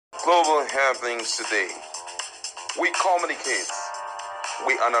Global happenings today. We communicate,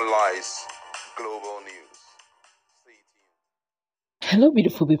 we analyze global news. Stay tuned. Hello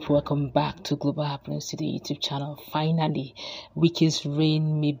beautiful people, welcome back to Global Happenings to the YouTube channel. Finally, Wike's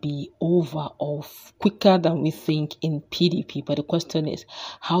reign may be over or quicker than we think in PDP, but the question is,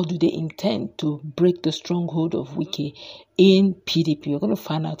 how do they intend to break the stronghold of Wike in PDP? We're going to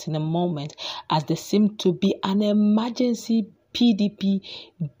find out in a moment, as there seems to be an emergency PDP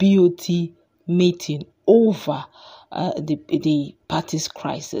BoT meeting over the party's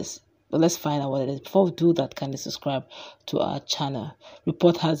crisis. But let's find out what it is. Before we do that, kindly subscribe to our channel.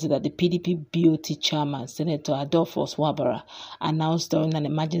 Report has it that the PDP BoT chairman, Senator Adolphus Wabara, announced during an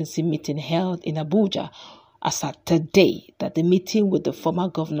emergency meeting held in Abuja as at today that the meeting with the former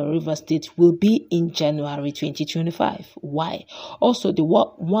governor of Rivers State will be in January 2025. Why? Also, the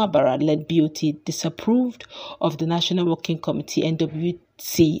Wabara-led BoT disapproved of the National Working Committee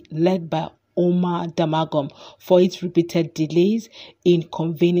NWC led by Omar Damagum for its repeated delays in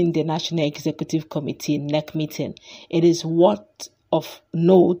convening the National Executive Committee NEC meeting. It is worth of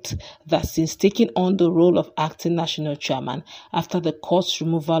note that since taking on the role of acting national chairman after the court's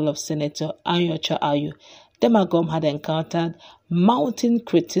removal of Senator Anyocha Ayu, Damagum had encountered mounting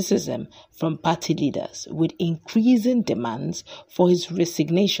criticism from party leaders, with increasing demands for his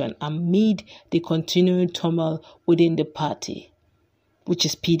resignation amid the continuing turmoil within the party, which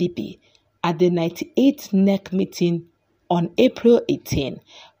is PDP. At the 98th NEC meeting on April 18,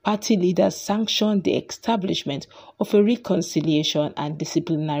 party leaders sanctioned the establishment of a reconciliation and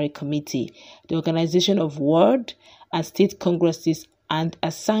disciplinary committee, the organization of ward and state congresses, and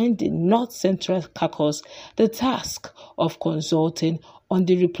assigned the North Central Caucus the task of consulting on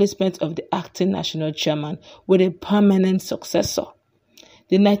the replacement of the acting national chairman with a permanent successor.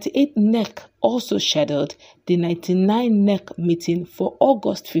 The 98th NEC also scheduled the 99th NEC meeting for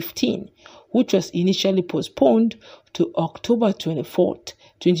August 15, which was initially postponed to October 24th,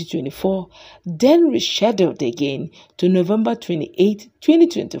 2024, then rescheduled again to November 28,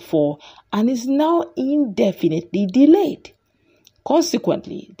 2024, and is now indefinitely delayed.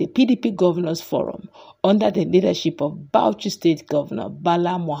 Consequently, the PDP Governors Forum, under the leadership of Bauchi State Governor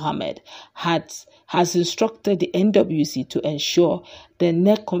Bala Mohammed, has instructed the NWC to ensure the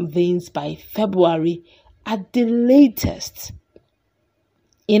NEC convenes by February at the latest.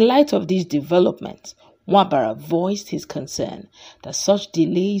 In light of these developments, Wabara voiced his concern that such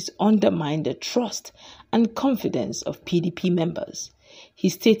delays undermine the trust and confidence of PDP members. He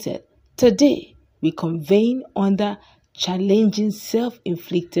stated, "Today, we convene under challenging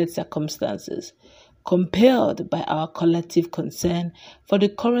self-inflicted circumstances, compelled by our collective concern for the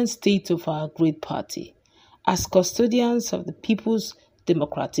current state of our great party. As custodians of the People's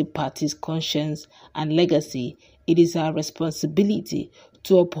Democratic Party's conscience and legacy, it is our responsibility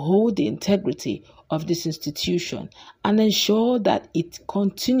to uphold the integrity of this institution and ensure that it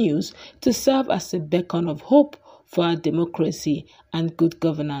continues to serve as a beacon of hope for our democracy and good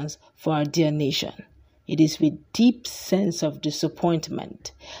governance for our dear nation. It is with deep sense of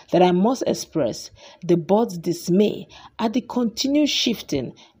disappointment that I must express the board's dismay at the continued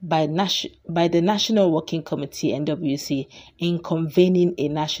shifting by the National Working Committee NWC in convening a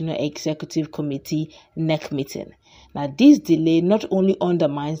National Executive Committee NEC meeting. Now, this delay not only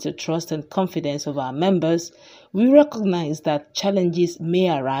undermines the trust and confidence of our members, we recognize that challenges may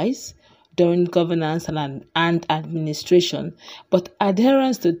arise during governance and administration, but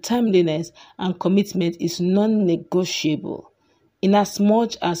adherence to timeliness and commitment is non-negotiable.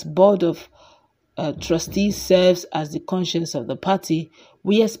 Inasmuch as Board of Trustees serves as the conscience of the party,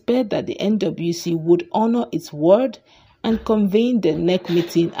 we expect that the NWC would honor its word and convene the NEC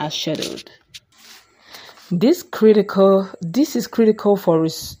meeting as scheduled." This is critical for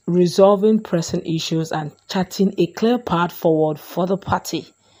resolving pressing issues and charting a clear path forward for the party.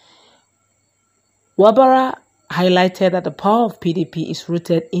 Wabara highlighted that the power of PDP is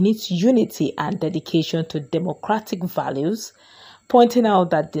rooted in its unity and dedication to democratic values, pointing out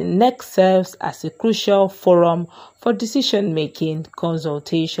that the NEC serves as a crucial forum for decision-making,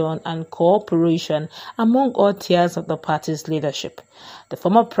 consultation, and cooperation among all tiers of the party's leadership. The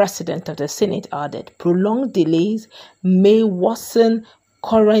former president of the Senate added, "Prolonged delays may worsen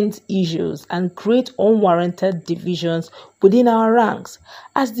current issues and create unwarranted divisions within our ranks.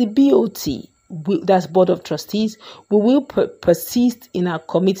 As the BoT, that's Board of Trustees, we will persist in our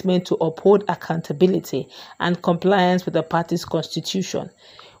commitment to uphold accountability and compliance with the party's constitution.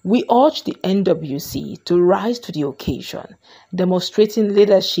 We urge the NWC to rise to the occasion, demonstrating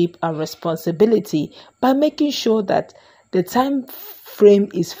leadership and responsibility by making sure that the time frame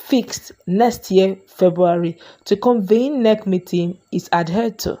is fixed next year, February, to convene NEC meeting is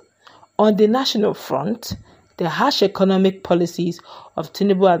adhered to. On the national front, the harsh economic policies of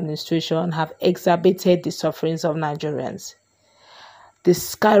Tinubu administration have exacerbated the sufferings of Nigerians. The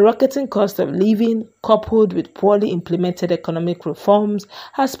skyrocketing cost of living, coupled with poorly implemented economic reforms,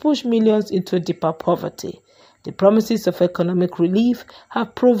 has pushed millions into deeper poverty. The promises of economic relief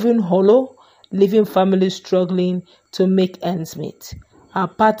have proven hollow, leaving families struggling to make ends meet. Our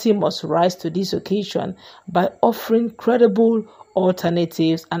party must rise to this occasion by offering credible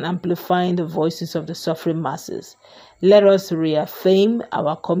alternatives and amplifying the voices of the suffering masses. Let us reaffirm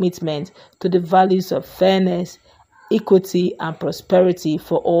our commitment to the values of fairness, equity, and prosperity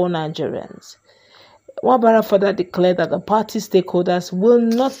for all Nigerians. Wabara further declared that the party stakeholders will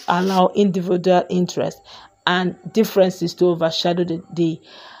not allow individual interests and differences to overshadow the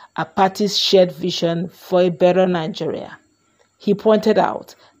party's shared vision for a better Nigeria. He pointed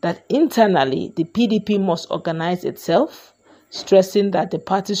out that internally the PDP must organize itself, stressing that the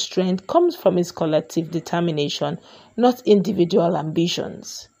party's strength comes from its collective determination, not individual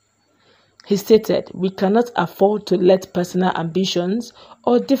ambitions. He stated, "We cannot afford to let personal ambitions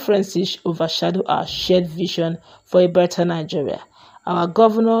or differences overshadow our shared vision for a better Nigeria. Our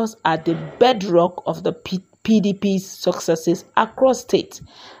governors are the bedrock of the PDP's successes across states,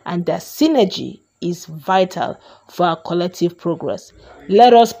 and their synergy is vital for our collective progress.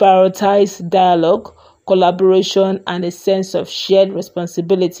 Let us prioritize dialogue, collaboration, and a sense of shared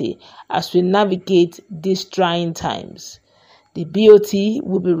responsibility as we navigate these trying times. The BoT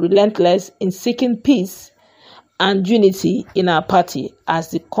will be relentless in seeking peace and unity in our party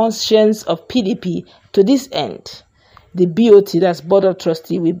as the conscience of PDP to this end. The BoT, that's Board of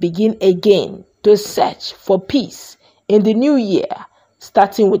Trustees, will begin again to search for peace in the new year,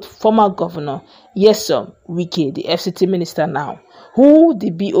 starting with former Governor Nyesom, the FCT Minister now, who the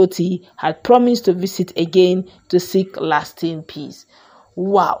BoT had promised to visit again to seek lasting peace."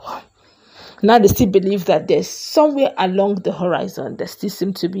 Wow. Now they still believe that there's somewhere along the horizon, they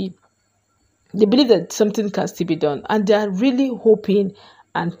believe that something can still be done, and they are really hoping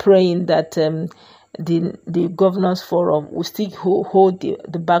and praying that the governors forum will still hold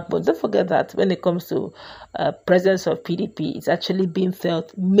the backbone. Don't forget that when it comes to presence of PDP, it's actually being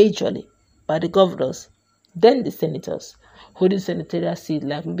felt majorly by the governors, then the senators holding senatorial seats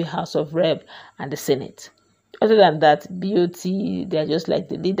like maybe House of Rep and the Senate. Other than that, BoT, they're just like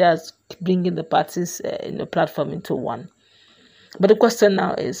the leaders bringing the parties platform into one. But the question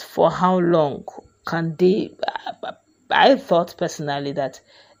now is, for how long can they? I thought personally that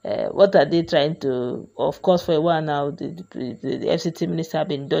what are they trying to? Of course, for a while now, the FCT minister have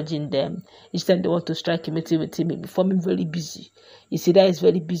been dodging them. Each time they want to strike a meeting with him, he'll be forming very busy. You see that he's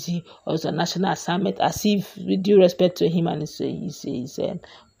very busy, or it's a national assignment, as if, with due respect to him and his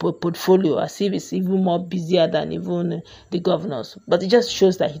portfolio, as if it's even more busier than even the governors. But it just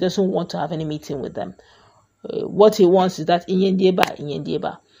shows that he doesn't want to have any meeting with them. What he wants is that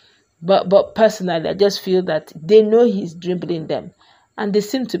Inyendeba. But personally, I just feel that they know he's dribbling them, and they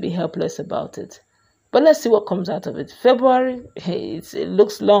seem to be helpless about it. But let's see what comes out of it. February, it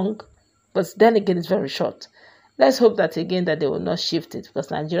looks long, but then again, it's very short. Let's hope that again that they will not shift it, because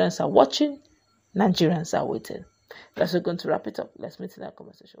Nigerians are watching, Nigerians are waiting. That's going to wrap it up. Let's meet in our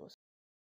conversation.